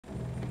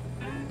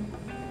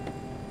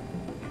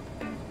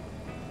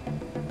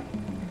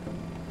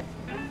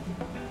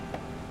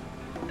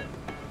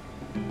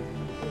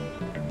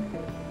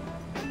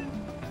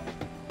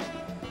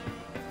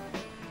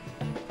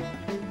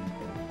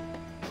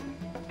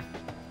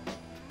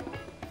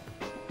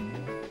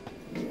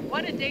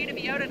what a day to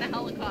be out in a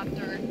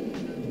helicopter.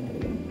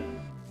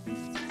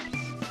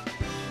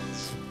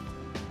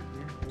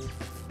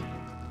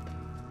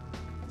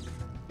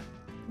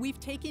 We've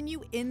taken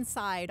you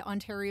inside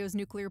Ontario's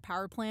nuclear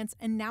power plants,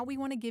 and now we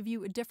want to give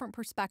you a different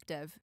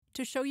perspective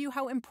to show you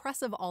how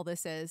impressive all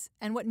this is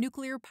and what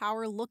nuclear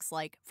power looks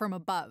like from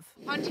above.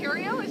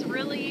 Ontario is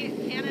really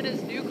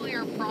Canada's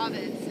nuclear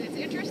province. It's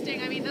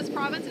interesting. I mean, this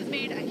province has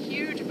made a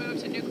huge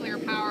move to nuclear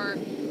power,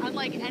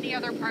 unlike any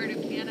other part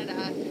of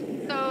Canada.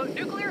 So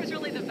nuclear is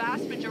really the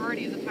vast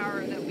majority of the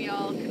power that we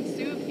all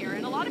consume here.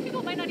 And a lot of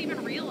people might not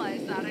even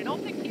realize that. I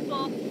don't think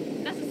people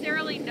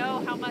necessarily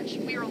know how much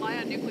we rely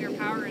on nuclear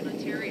power in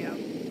Ontario.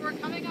 We're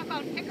coming up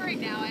on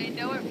Pickering now. I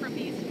know it from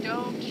these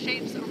dome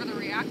shapes over the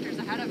reactors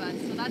ahead of us.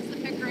 So that's the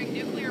Pickering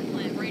nuclear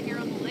plant right here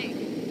on the lake.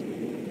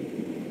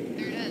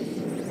 There it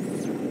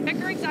is.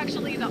 Pickering's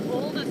actually the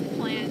oldest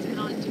plant in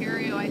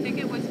Ontario. I think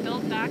it was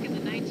built back in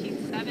the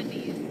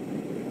 1970s.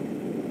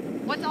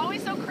 What's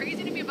always so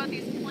crazy to me about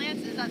these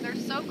plants is that they're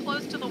so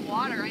close to the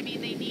water. I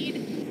mean, they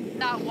need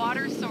that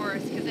water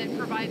source because it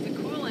provides a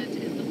coolant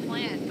in the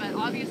plant. But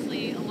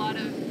obviously, a lot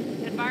of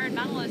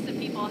environmentalists and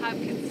people have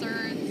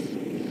concerns.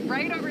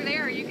 Right over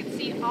there, you can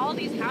see all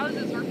these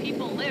houses where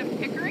people live.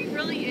 Pickering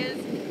really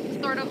is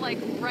sort of like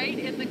right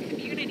in the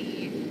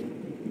community.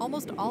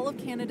 Almost all of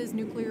Canada's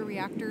nuclear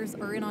reactors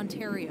are in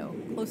Ontario,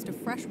 close to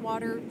fresh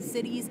water,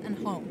 cities, and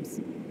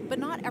homes. But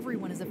not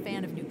everyone is a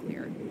fan of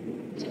nuclear.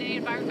 Today,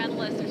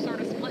 environmentalists are sort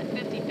of split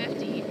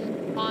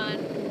 50-50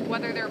 on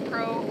whether they're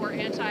pro or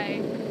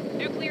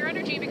anti-nuclear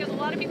energy because a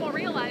lot of people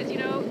realize, you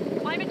know,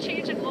 climate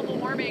change and global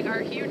warming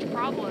are huge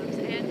problems,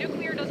 and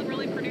nuclear doesn't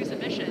really produce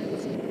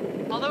emissions.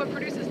 Although it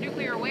produces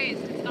nuclear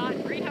waste, it's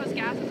not, greenhouse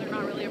gases are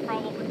not really a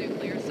problem with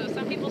nuclear. So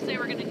some people say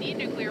we're going to need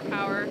nuclear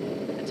power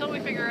until we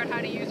figure out how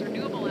to use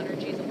renewable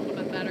energies a little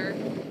bit better.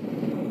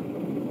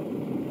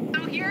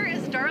 So here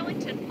is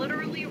Darlington,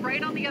 literally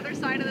right on the other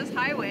side of this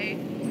highway.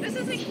 This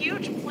is a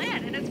huge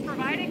plant, and it's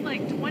providing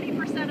like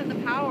 20% of the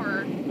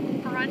power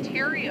for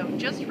Ontario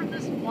just from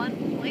this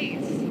one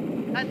place.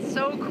 That's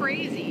so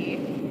crazy.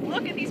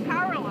 Look at these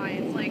power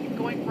lines, like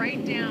going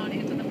right down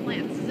into the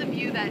plant. This is a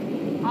view that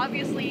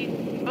obviously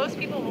most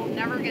people will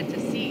never get to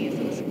see.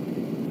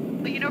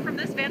 But you know, from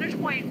this vantage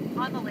point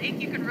on the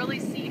lake, you can really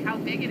see how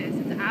big it is.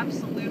 It's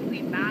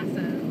absolutely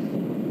massive.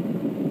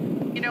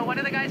 You know, one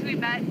of the guys we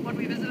met when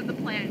we visited the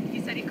plant,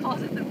 he said he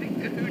calls it the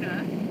Big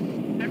Kahuna.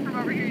 And from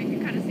over here, you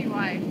can kind of see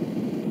why.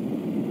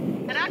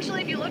 And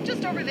actually, if you look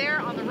just over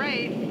there on the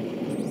right,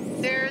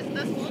 there's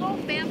this little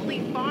family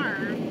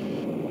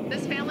farm,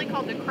 this family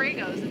called the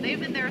Cragos, and they've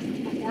been there since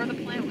before the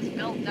plant was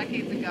built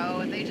decades ago,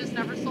 and they just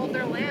never sold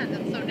their land.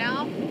 And so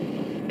now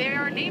they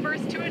are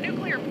neighbors to a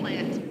nuclear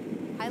plant.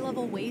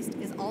 High-level waste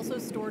is also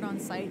stored on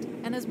site,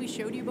 and as we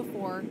showed you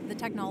before, the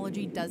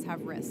technology does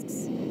have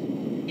risks.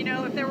 You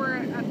know, if there were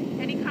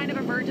any kind of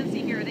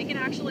emergency here, they can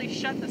actually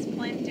shut this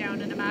plant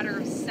down in a matter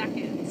of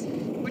seconds,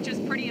 which is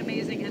pretty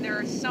amazing, and there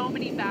are so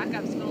many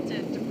backups built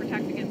in to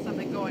protect against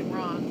something going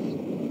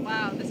wrong.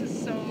 Wow, this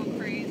is so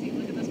crazy.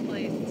 Look at this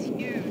place. It's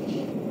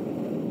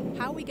huge.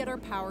 How we get our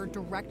power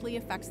directly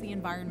affects the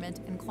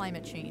environment and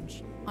climate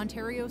change.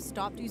 Ontario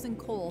stopped using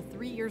coal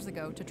 3 years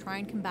ago to try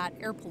and combat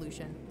air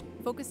pollution,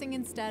 focusing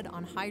instead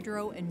on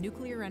hydro and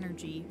nuclear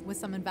energy with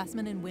some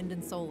investment in wind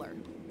and solar.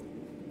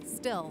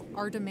 Still,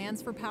 our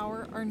demands for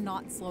power are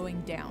not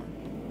slowing down.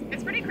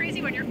 It's pretty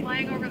crazy when you're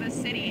flying over the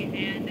city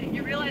and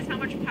you realize how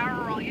much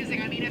power we're all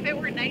using. I mean, if it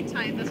were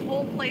nighttime, this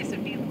whole place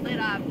would be lit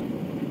up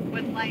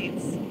with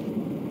lights.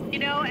 You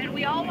know, and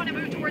we all want to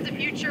move towards a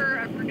future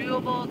of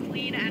renewable,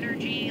 clean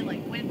energy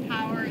like wind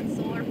power and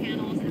solar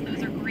panels, and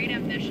those are great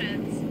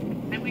ambitions,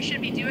 and we should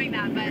be doing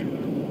that. But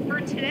for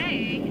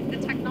today, the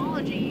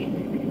technology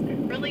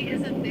really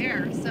isn't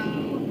there. So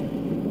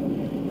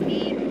we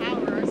need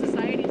power. Our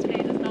society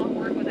today does not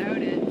work without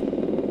it.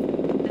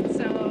 And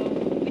so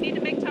we need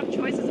to make tough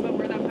choices about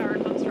where that power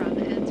comes from.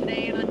 And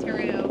today in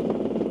Ontario,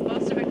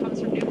 most of it comes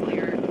from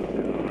nuclear.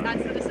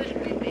 That's the decision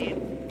we've made.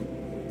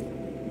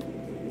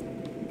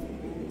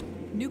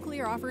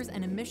 Nuclear offers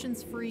an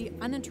emissions-free,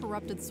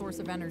 uninterrupted source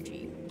of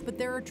energy, but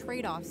there are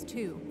trade-offs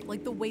too,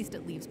 like the waste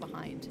it leaves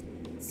behind.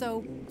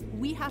 So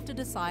we have to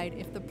decide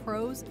if the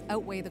pros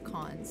outweigh the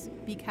cons,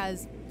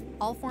 because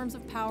all forms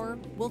of power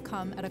will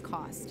come at a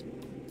cost.